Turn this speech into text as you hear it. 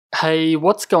Hey,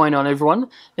 what's going on everyone?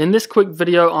 In this quick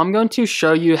video, I'm going to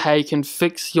show you how you can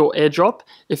fix your AirDrop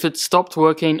if it stopped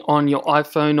working on your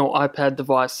iPhone or iPad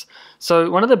device.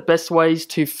 So one of the best ways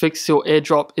to fix your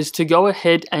AirDrop is to go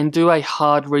ahead and do a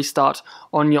hard restart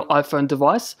on your iPhone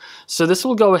device. So this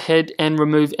will go ahead and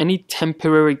remove any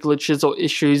temporary glitches or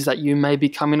issues that you may be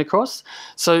coming across.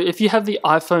 So if you have the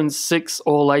iPhone 6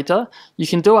 or later, you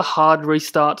can do a hard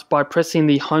restart by pressing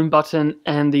the home button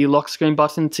and the lock screen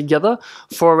button together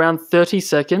for around 30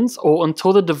 seconds or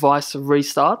until the device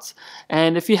restarts.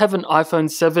 And if you have an iPhone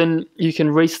 7, you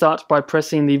can restart by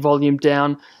pressing the volume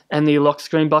down and the lock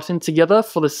screen button together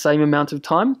for the same amount of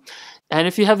time. And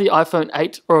if you have the iPhone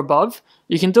 8 or above,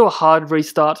 you can do a hard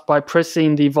restart by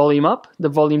pressing the volume up, the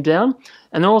volume down,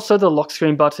 and also the lock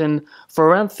screen button for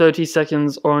around 30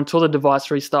 seconds or until the device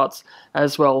restarts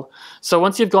as well. So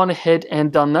once you've gone ahead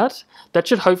and done that, that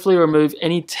should hopefully remove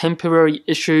any temporary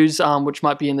issues which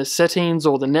might be in the settings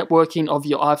or the networking of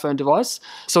your iPhone device.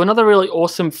 So another really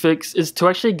awesome fix is to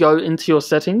actually go into your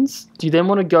settings. You then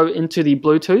want to go into the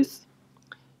Bluetooth.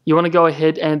 You want to go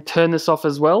ahead and turn this off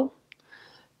as well.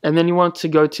 And then you want to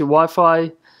go to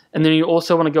Wi-Fi. And then you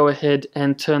also want to go ahead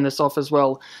and turn this off as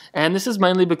well. And this is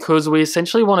mainly because we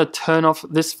essentially want to turn off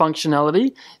this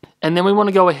functionality, and then we want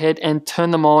to go ahead and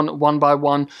turn them on one by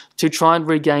one to try and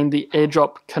regain the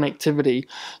AirDrop connectivity.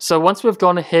 So once we've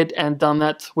gone ahead and done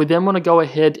that, we then want to go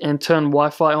ahead and turn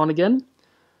Wi-Fi on again,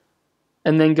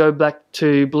 and then go back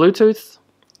to Bluetooth,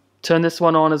 turn this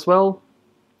one on as well.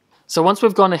 So once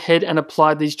we've gone ahead and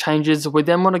applied these changes, we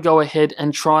then want to go ahead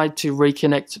and try to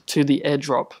reconnect to the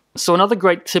AirDrop. So another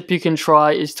great tip you can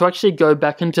try is to actually go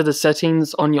back into the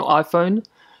settings on your iPhone,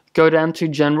 go down to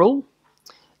General,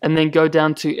 and then go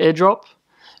down to AirDrop.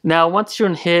 Now once you're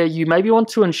in here, you maybe want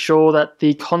to ensure that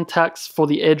the contacts for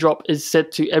the AirDrop is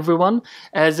set to everyone,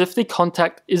 as if the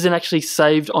contact isn't actually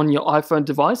saved on your iPhone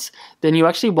device, then you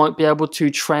actually won't be able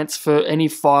to transfer any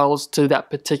files to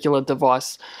that particular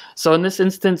device. So in this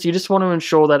instance, you just want to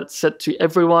ensure that it's set to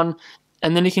everyone,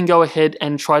 and then you can go ahead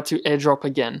and try to AirDrop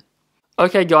again.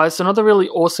 Okay guys, so another really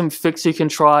awesome fix you can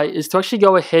try is to actually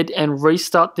go ahead and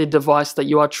restart the device that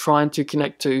you are trying to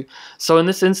connect to. So in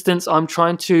this instance, I'm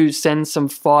trying to send some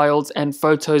files and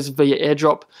photos via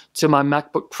AirDrop to my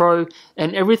MacBook Pro,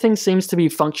 and everything seems to be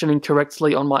functioning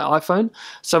correctly on my iPhone.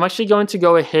 So I'm actually going to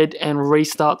go ahead and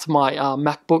restart my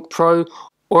MacBook Pro,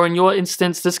 or in your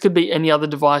instance, this could be any other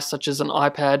device such as an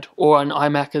iPad or an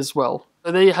iMac as well.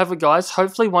 So there you have it guys,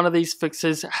 hopefully one of these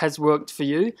fixes has worked for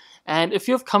you, and if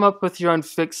you've come up with your own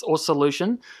fix or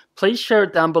solution, please share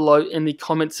it down below in the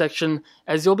comment section,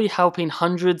 as you'll be helping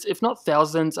hundreds if not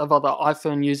thousands of other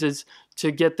iPhone users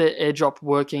to get their AirDrop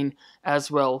working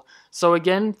as well. So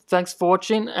again, thanks for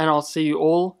watching, and I'll see you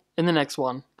all in the next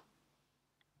one.